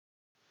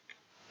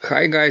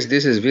Hi guys,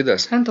 this is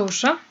Vidas. And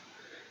Ausra.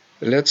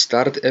 Let's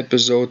start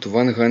episode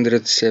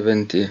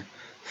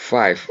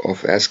 175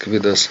 of Ask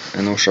Vidas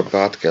and Ausra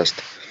podcast.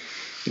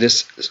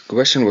 This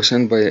question was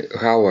sent by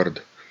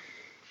Howard.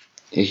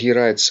 He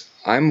writes,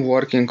 I'm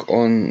working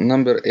on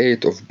number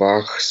 8 of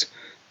Bach's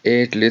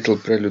 8 Little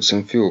Preludes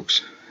and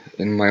Fugues.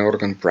 In my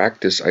organ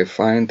practice, I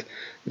find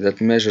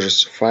that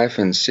measures 5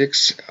 and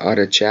 6 are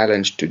a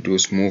challenge to do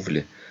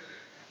smoothly.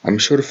 I'm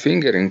sure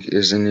fingering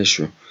is an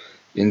issue.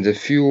 In the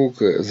fugue,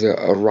 the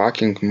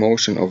rocking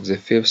motion of the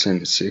fifths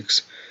and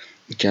sixths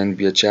can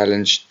be a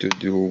challenge to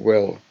do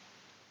well.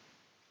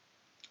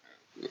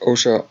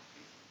 Ausra,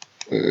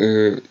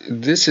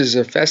 this is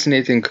a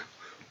fascinating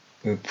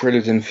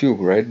prelude and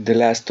fugue, right? The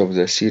last of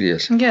the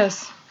series.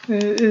 Yes,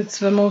 it's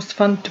the most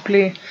fun to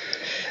play.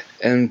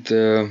 And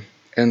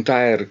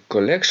entire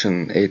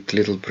collection, 8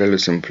 Little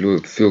Preludes and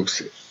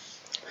Fugues,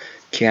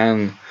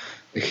 can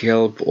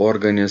help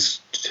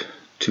organists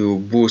to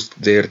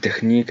boost their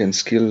technique and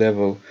skill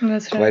level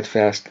quite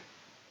fast.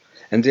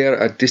 And they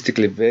are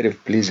artistically very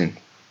pleasing.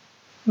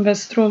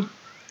 That's true.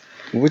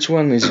 Which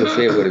one is your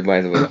favorite,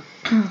 by the way?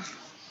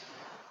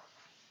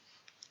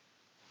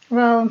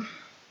 Well,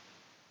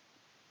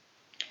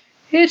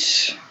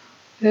 each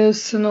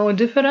is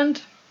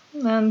different,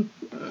 and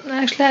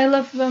actually I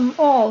love them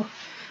all.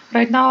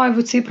 Right now I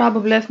would say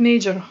probably F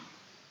major.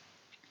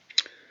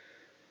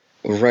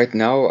 Right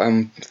now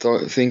I'm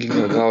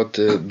thinking about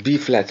B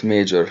flat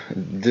major,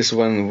 this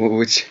one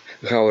which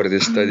Howard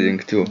is studying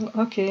too.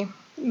 Okay.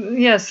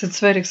 Yes, it's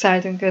very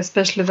exciting,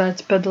 especially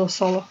that pedal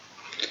solo.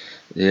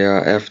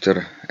 Yeah,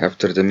 after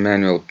the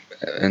manual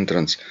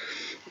entrance.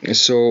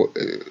 So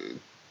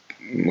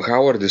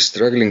Howard is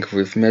struggling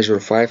with measure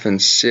 5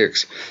 and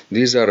 6.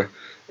 These are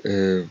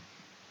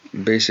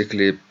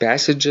basically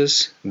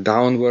passages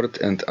downward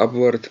and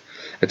upward.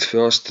 At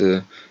first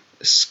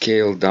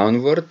scale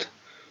downward,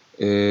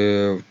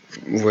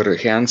 where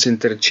hands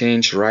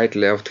interchange right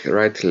left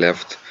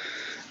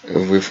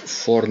with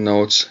 4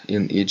 notes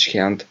in each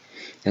hand,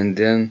 and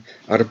then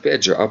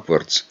arpeggio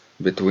upwards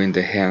between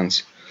the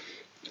hands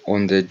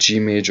on the G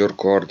major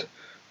chord.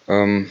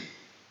 Do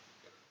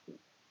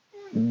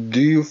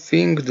you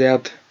think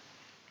that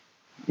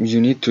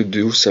you need to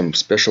do some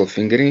special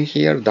fingering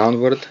here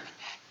downward?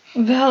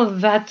 Well,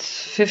 that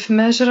fifth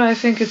measure, I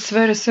think it's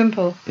very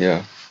simple.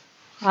 Yeah.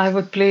 I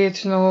would play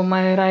it,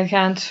 my right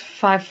hand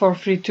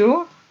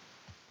 5-4-3-2,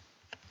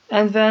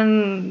 and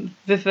then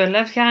with the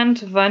left hand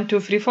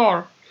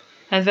 1-2-3-4,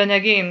 and then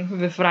again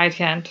with right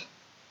hand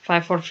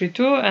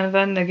 5-4-3-2, and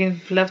then again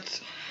with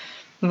left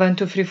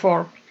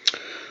 1-2-3-4.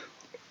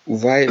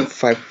 Why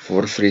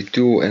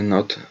 5-4-3-2 and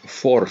not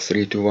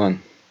 4-3-2-1?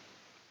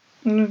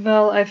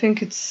 Well, I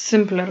think it's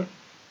simpler.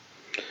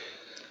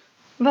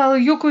 Well,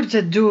 you could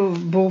do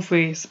both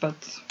ways, but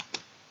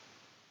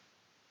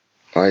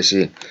I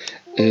see.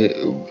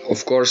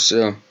 Of course,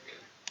 if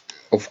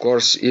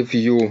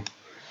you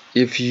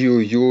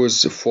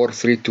use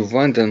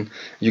 4-3-2-1, then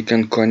you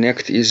can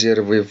connect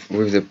easier with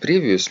the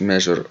previous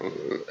measure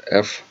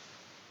F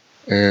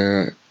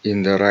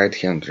in the right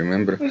hand.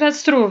 Remember?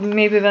 That's true.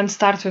 Maybe then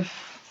start with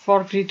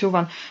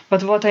 4-3-2-1.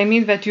 But what I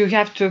mean that you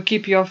have to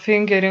keep your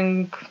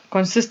fingering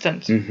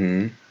consistent.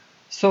 Mm-hmm.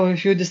 So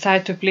if you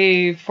decide to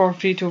play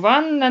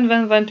 4-3-2-1 and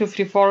then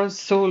 1-2-3-4,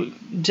 so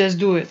just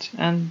do it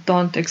and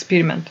don't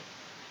experiment.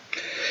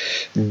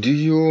 Do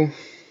you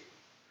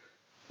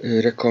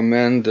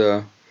recommend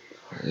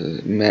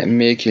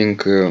making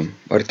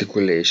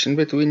articulation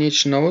between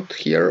each note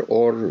here,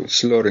 or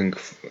slurring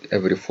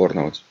every 4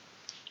 notes?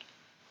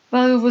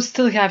 Well, you would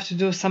still have to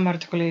do some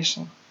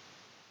articulation.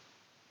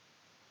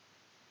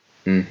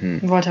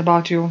 Mm-hmm. What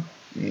about you?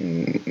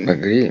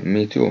 Agree,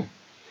 me too.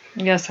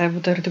 Yes, I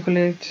would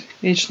articulate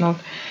each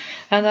note.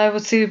 And I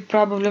would say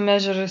probably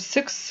measure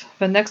 6.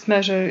 The next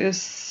measure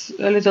is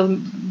a little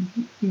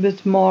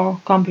bit more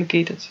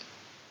complicated.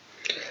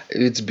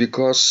 It's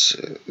because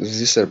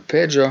this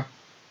arpeggio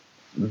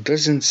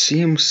doesn't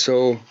seem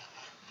so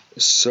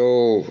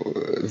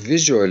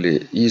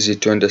visually easy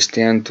to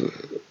understand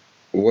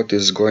what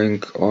is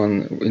going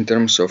on in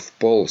terms of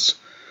pulse.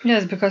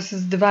 Yes, because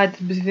it's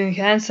divided between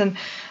hands, and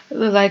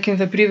like in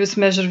the previous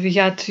measure we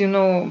had,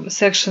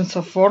 sections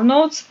of 4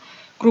 notes,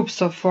 groups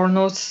of 4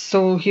 notes.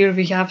 So here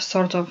we have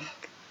sort of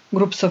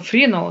groups of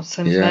 3 notes,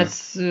 and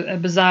that's a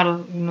bizarre,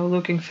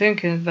 looking thing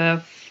in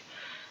the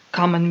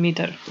common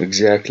meter.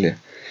 Exactly.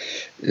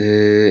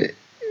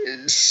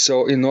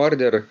 So in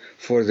order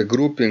for the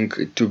grouping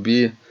to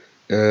be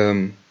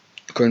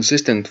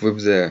consistent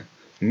with the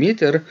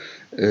meter,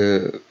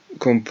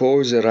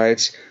 composer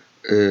writes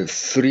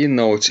 3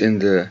 notes in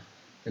the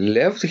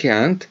left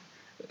hand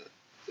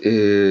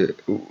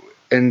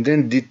and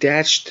then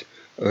detached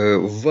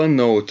 1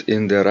 note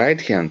in the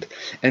right hand,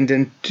 and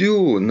then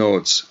 2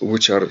 notes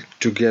which are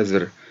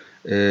together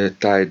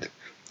tied,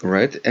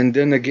 right? And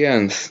then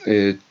again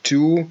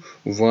 2,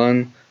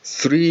 1,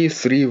 3,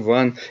 3,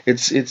 1.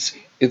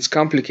 It's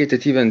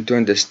complicated even to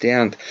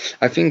understand.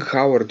 I think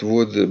Howard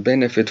would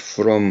benefit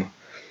from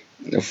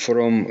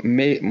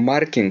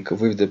marking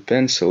with the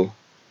pencil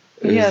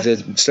Yes.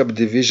 the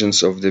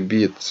subdivisions of the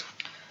beats.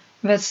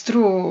 That's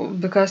true,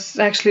 because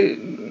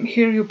actually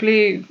here you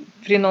play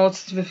 3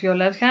 notes with your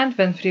left hand,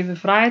 then 3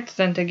 with right,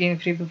 then again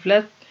 3 with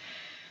left,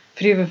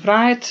 3 with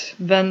right,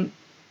 then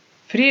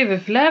 3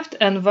 with left,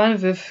 and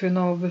 1 with,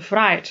 with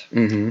right,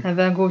 Mm-hmm. and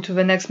then go to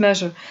the next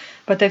measure.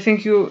 But I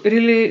think you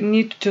really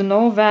need to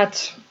know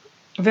that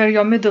where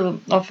your middle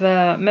of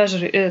the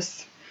measure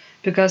is,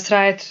 because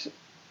right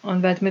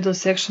on that middle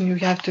section you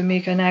have to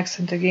make an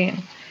accent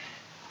again,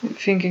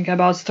 thinking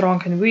about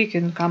strong and weak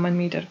in common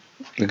meter.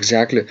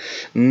 Exactly.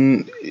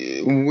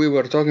 We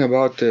were talking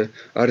about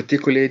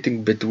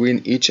articulating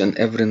between each and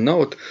every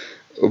note,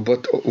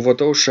 but what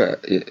Osha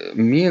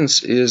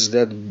means is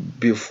that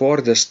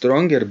before the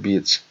stronger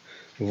beats,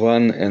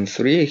 1 and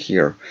 3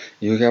 here,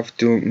 you have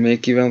to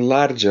make even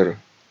larger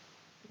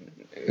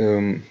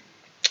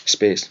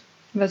space.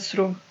 That's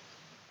true.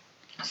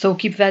 So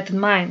keep that in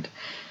mind.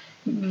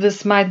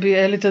 This might be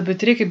a little bit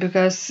tricky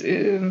because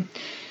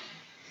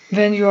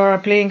when you are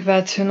playing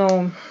that,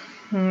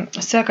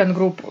 second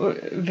group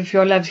with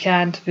your left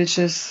hand, which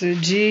is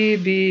G,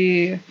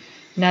 B,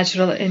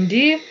 natural, and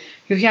D,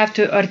 you have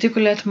to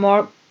articulate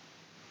more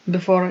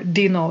before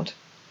D note,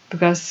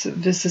 because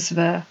this is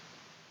the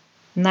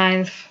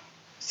 9th,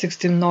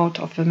 16th note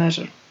of the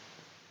measure.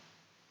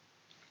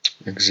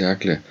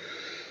 Exactly.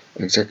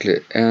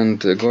 And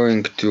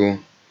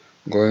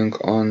going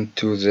on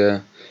to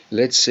the,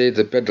 let's say,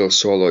 the pedal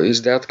solo,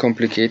 is that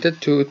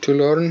complicated to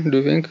learn, do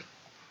you think?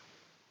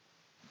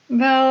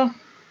 Well,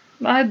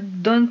 I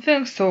don't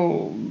think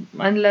so,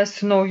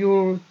 unless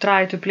you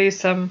try to play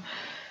some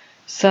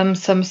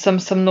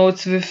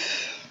notes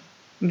with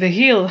the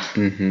heel.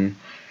 Mm-hmm.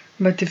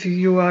 But if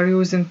you are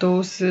using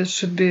those, it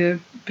should be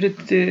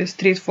pretty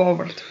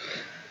straightforward.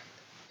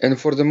 And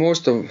for the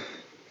most of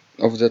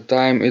the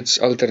time, it's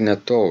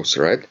alternate toes,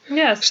 right?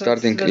 Yes,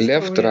 Starting that's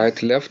left, true, right,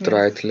 yes. left, Yes.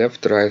 right,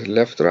 left, right,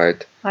 left,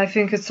 right. I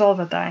think it's all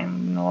the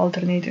time,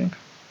 alternating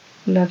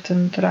left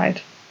and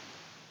right.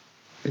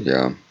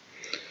 Yeah.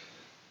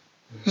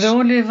 The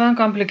only one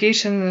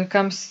complication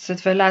comes at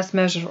the last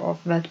measure of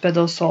that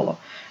pedal solo,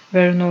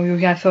 where you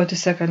have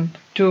 30-second,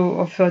 2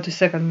 or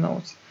 30-second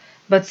notes.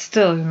 But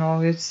still,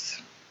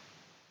 it's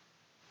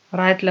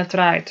right, left,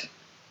 right.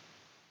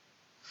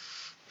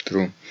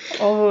 True.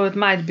 Although it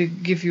might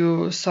give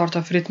you sort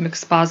of rhythmic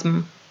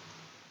spasm.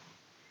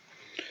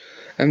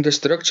 And the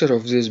structure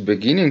of this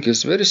beginning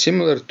is very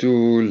similar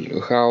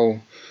to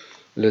how,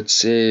 let's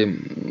say,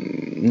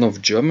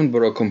 of German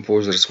Baroque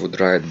composers would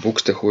write,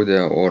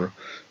 Buxtehude or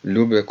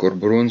Lübeck or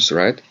Bruns,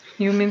 right?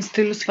 You mean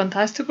Stylus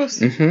Fantasticus?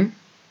 Mm-hmm.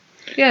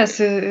 Yes,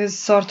 it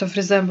sort of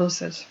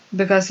resembles it,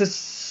 because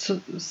it's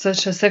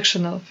such a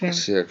sectional thing.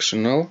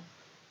 Sectional.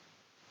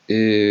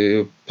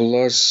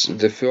 Plus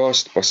the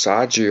first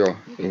passaggio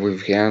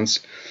with hands,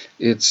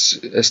 it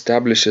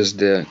establishes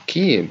the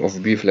key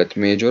of B flat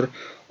major,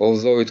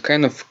 although it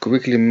kind of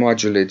quickly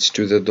modulates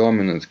to the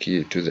dominant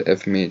key, to the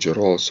F major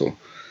also.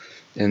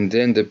 And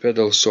then the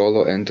pedal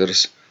solo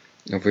enters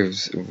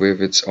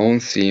with its own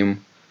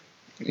theme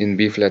in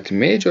B flat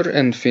major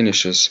and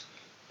finishes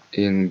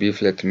in B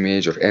flat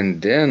major.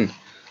 And then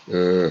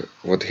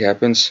what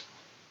happens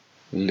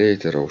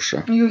later,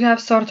 Osha? You have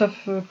sort of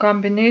a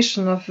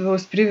combination of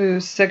those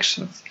previous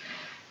sections,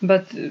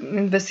 but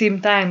in the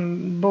same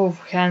time, both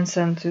hands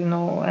and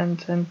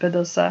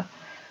pedals are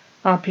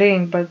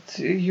playing, but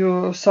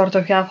you sort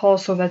of have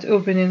also that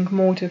opening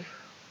motive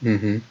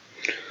Mm-hmm.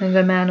 in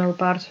the manual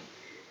part.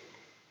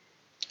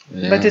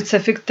 Yeah. But it's a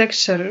fixed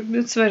texture.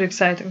 It's very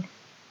exciting.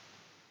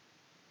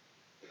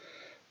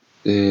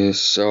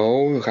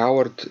 So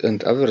Howard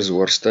and others who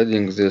are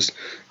studying this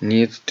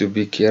need to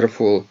be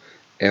careful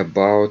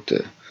about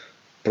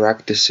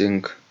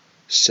practicing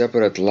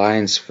separate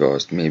lines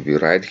first, maybe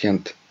right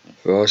hand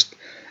first,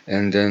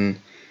 and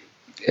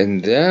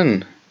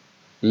then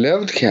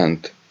left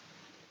hand,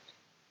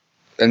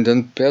 and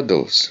then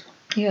pedals.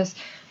 Yes.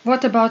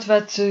 What about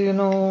that,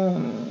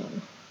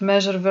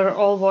 measure where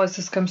all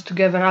voices comes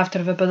together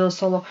after the pedal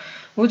solo?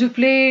 Would you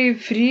play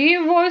 3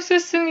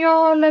 voices in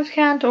your left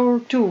hand or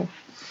 2?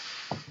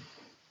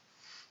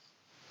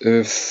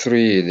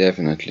 3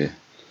 definitely,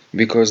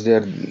 because they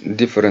are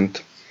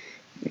different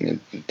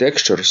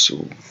textures,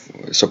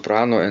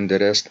 soprano and the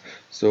rest.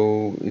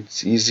 So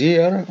it's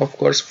easier, of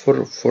course,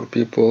 for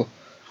people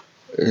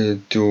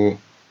to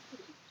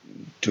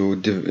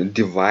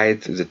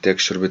divide the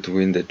texture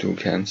between the two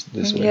hands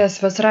this way. Yes,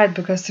 that's right,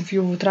 because if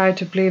you try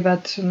to play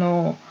that,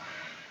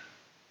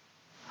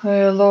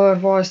 lower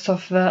voice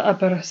of the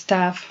upper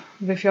staff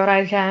with your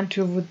right hand,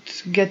 you would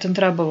get in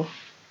trouble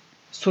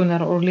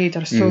sooner or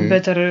later. So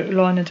better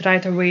learn it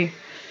right away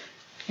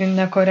in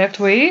the correct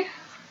way,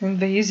 in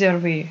the easier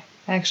way,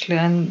 actually,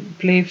 and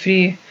play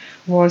 3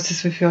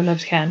 voices with your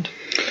left hand.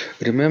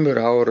 Remember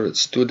our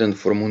student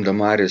from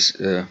Undamaris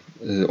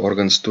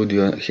organ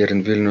studio here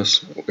in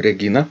Vilnius,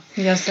 Regina?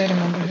 Yes, I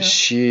remember her.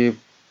 She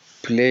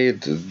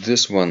played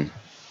this one,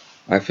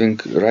 I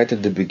think, right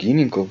at the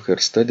beginning of her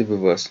study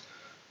with us.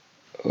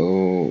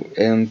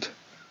 And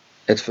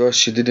at first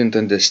she didn't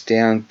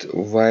understand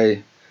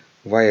why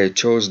why I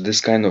chose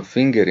this kind of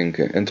fingering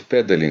and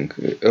pedaling,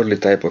 early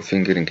type of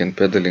fingering and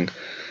pedaling.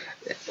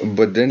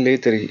 But then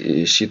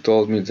later she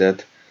told me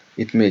that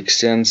it makes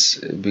sense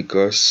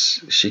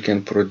because she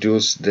can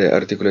produce the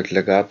articulate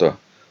legato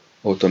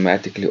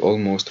automatically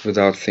almost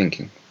without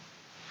thinking.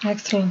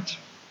 Excellent.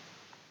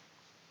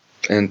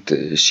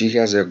 And she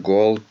has a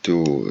goal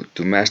to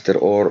master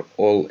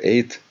all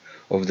 8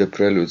 of the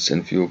preludes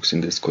and fugues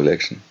in this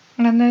collection.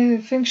 And I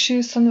think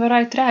she's on the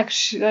right track.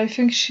 I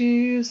think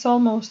she is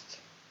almost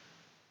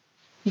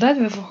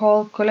done with the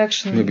whole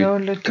collection. Maybe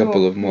only a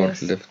couple of more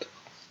yes. left.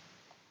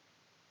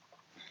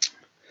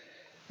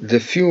 The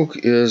fugue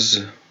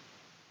is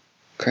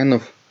kind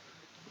of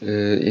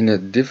in a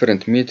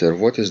different meter.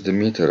 What is the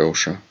meter,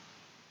 Ausra?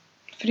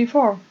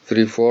 3/4.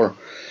 3/4.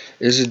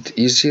 Is it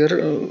easier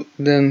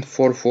than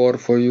 4/4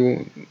 for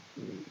you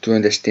to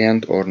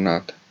understand or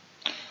not?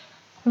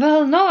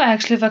 Well, no,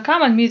 actually, the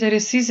common meter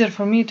is easier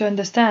for me to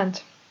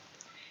understand.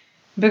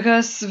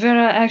 Because there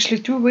are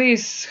actually 2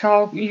 ways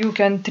how you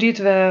can treat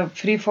the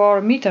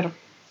 3/4 meter.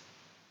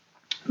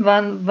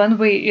 One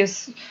way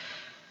is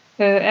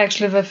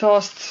actually the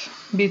first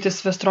beat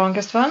is the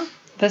strongest one,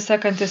 the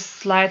second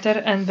is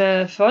lighter, and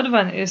the third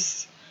one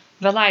is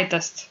the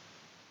lightest.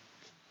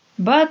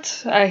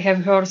 But I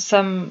have heard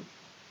some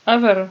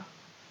other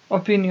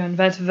opinion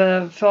that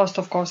the first,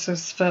 of course,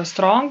 is the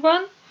strong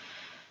one,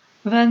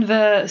 then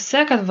the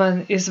second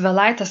one is the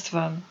lightest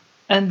one,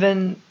 and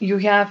then you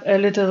have a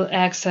little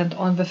accent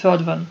on the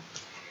third one.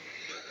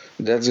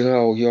 That's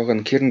how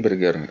Johann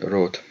Kirnberger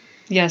wrote.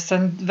 Yes,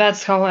 and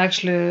that's how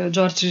actually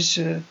George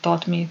Ritchie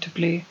taught me to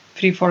play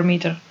 3/4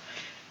 meter,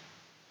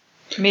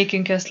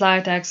 making a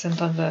slight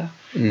accent on the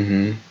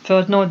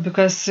third note,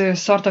 because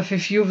sort of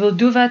if you will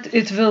do that,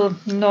 it will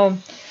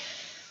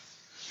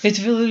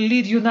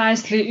lead you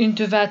nicely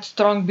into that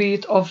strong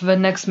beat of the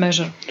next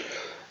measure.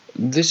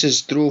 This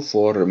is true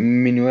for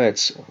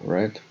minuets,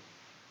 right?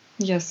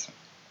 Yes.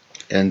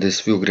 And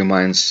this fugue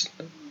reminds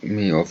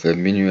me of a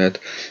minuet,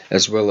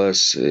 as well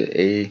as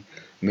a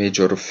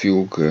major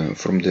fugue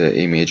from the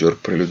A major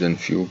prelude and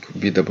fugue,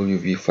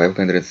 BWV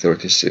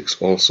 536,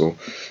 also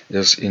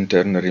is in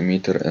ternary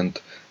meter and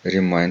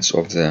reminds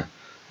of the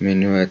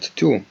minuet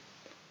too.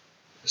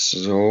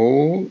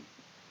 So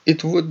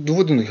it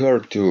wouldn't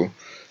hurt to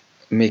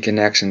make an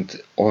accent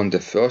on the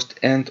first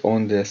and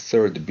on the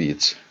third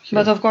beats here.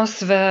 But of course,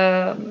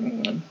 that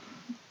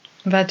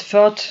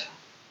third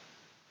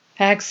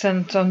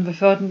accent on the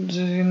third,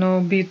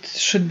 beat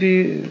should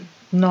be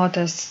not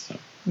as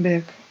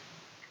big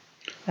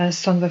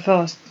as on the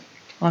first,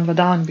 on the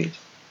downbeat.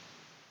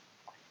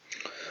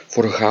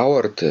 For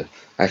Howard,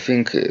 I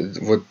think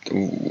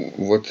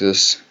what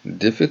is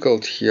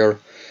difficult here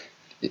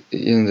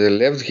in the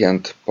left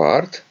hand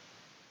part,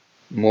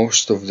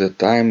 most of the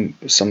time,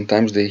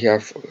 sometimes they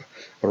have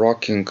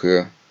rocking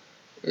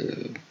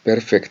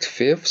perfect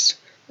fifths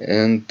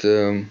and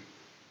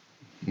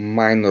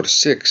minor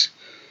six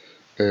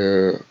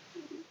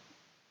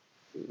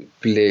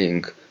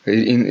playing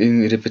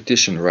in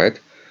repetition, right?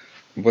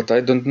 But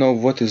I don't know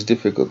what is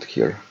difficult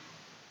here.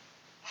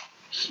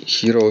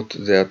 He wrote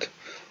that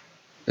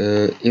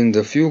in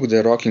the fugue,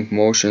 the rocking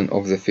motion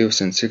of the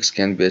fifths and sixths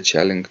can be a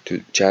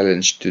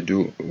challenge to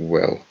do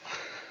well.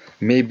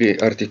 Maybe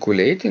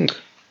articulating?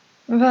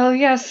 Well,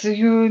 yes,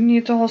 you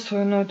need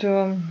also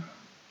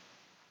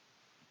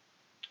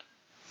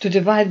to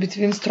divide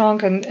between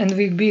strong and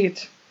weak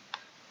beat.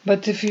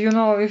 But if you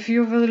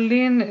will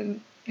lean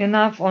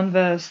enough on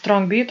the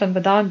strong beat, on the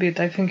downbeat,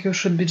 I think you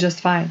should be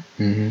just fine.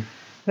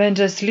 Then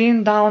just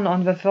lean down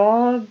on the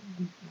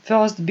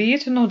first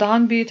beat,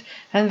 downbeat,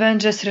 and then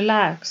just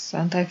relax.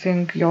 And I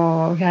think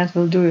your hand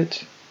will do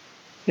it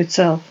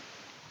itself.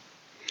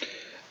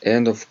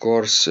 And of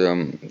course,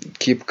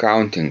 keep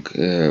counting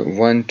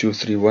 1, 2,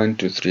 3, 1,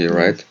 2, 3,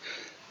 right?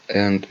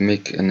 And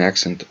make an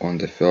accent on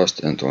the first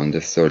and on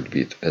the third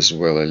beat as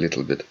well, a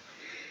little bit.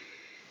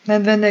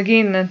 And then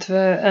again, at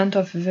the end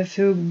of the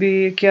fugue,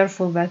 be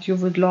careful that you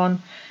would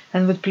learn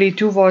and would play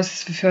 2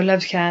 voices with your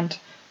left hand,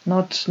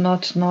 not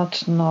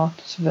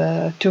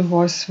the 2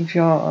 voices with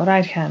your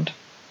right hand.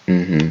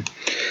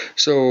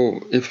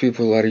 So if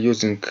people are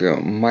using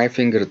my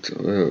fingered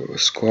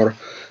score,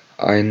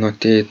 I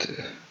notate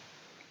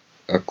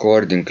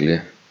accordingly,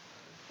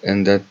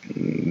 and that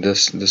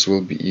this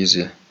will be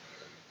easy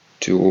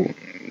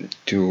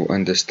to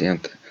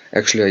understand.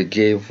 Actually, I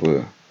gave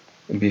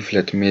B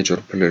flat major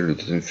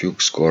prelude and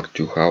fugue score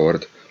to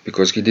Howard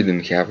because he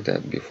didn't have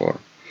that before.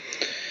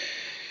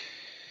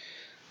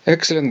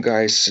 Excellent,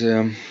 guys.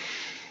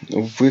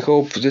 We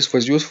hope this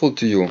was useful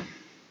to you.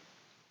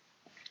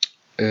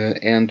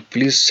 And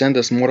please send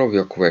us more of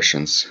your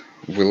questions.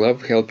 We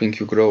love helping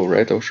you grow,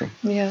 right, Ausra?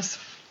 Yes.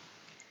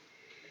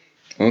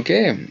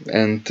 Okay,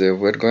 and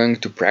we're going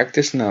to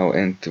practice now,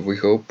 and we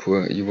hope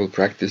you will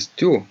practice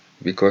too,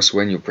 because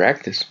when you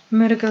practice,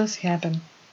 miracles happen.